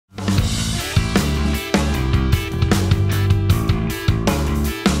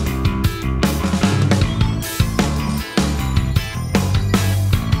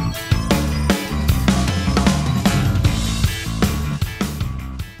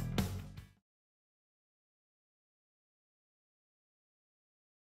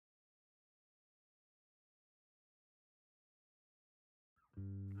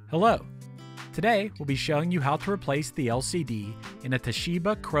Hello! Today we'll be showing you how to replace the LCD in a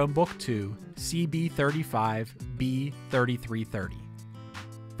Toshiba Chromebook 2 CB35-B3330.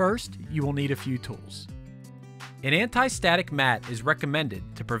 First, you will need a few tools. An anti-static mat is recommended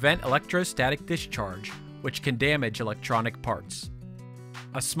to prevent electrostatic discharge, which can damage electronic parts.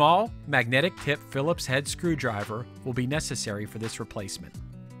 A small, magnetic tip Phillips head screwdriver will be necessary for this replacement.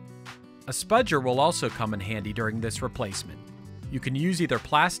 A spudger will also come in handy during this replacement. You can use either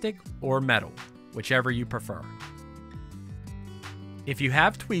plastic or metal, whichever you prefer. If you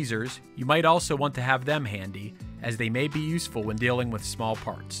have tweezers, you might also want to have them handy, as they may be useful when dealing with small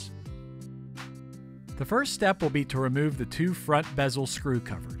parts. The first step will be to remove the two front bezel screw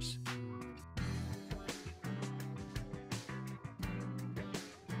covers.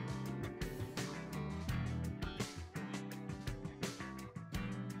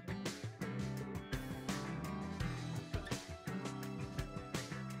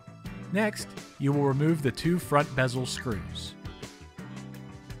 Next, you will remove the two front bezel screws.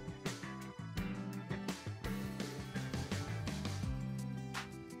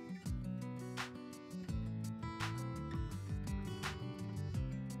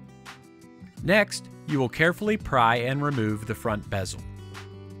 Next, you will carefully pry and remove the front bezel.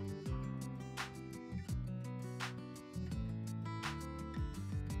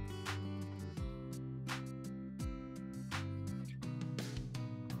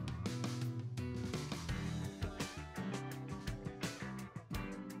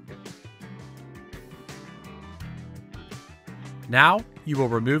 Now, you will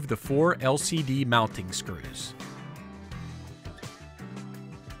remove the 4 LCD mounting screws.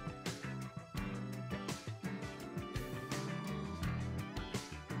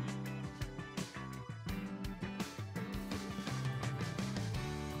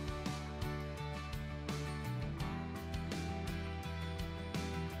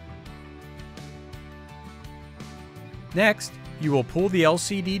 Next, you will pull the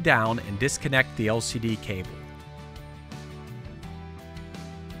LCD down and disconnect the LCD cable.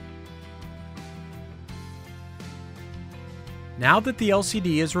 Now that the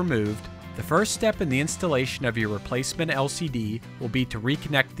LCD is removed, the first step in the installation of your replacement LCD will be to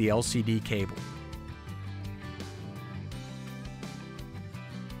reconnect the LCD cable.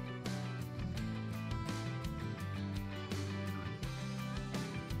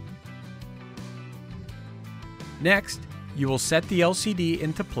 Next, you will set the LCD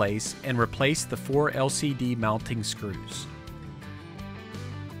into place and replace the 4 LCD mounting screws.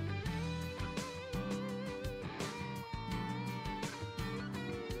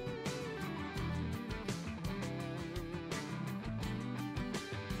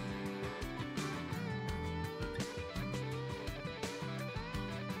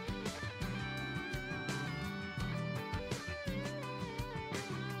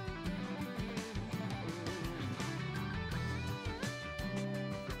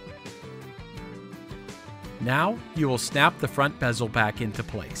 Now, you will snap the front bezel back into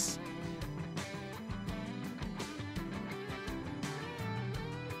place.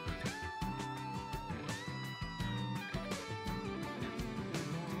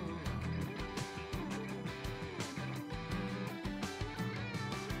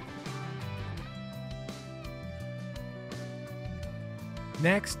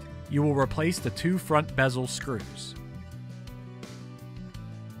 Next, you will replace the 2 front bezel screws.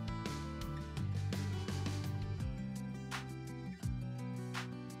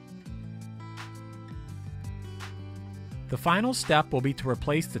 The final step will be to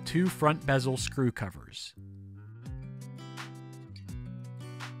replace the 2 front bezel screw covers.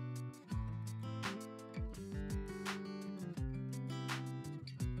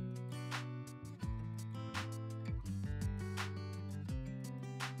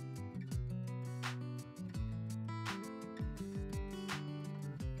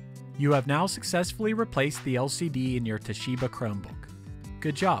 You have now successfully replaced the LCD in your Toshiba Chromebook.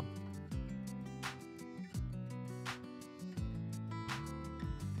 Good job!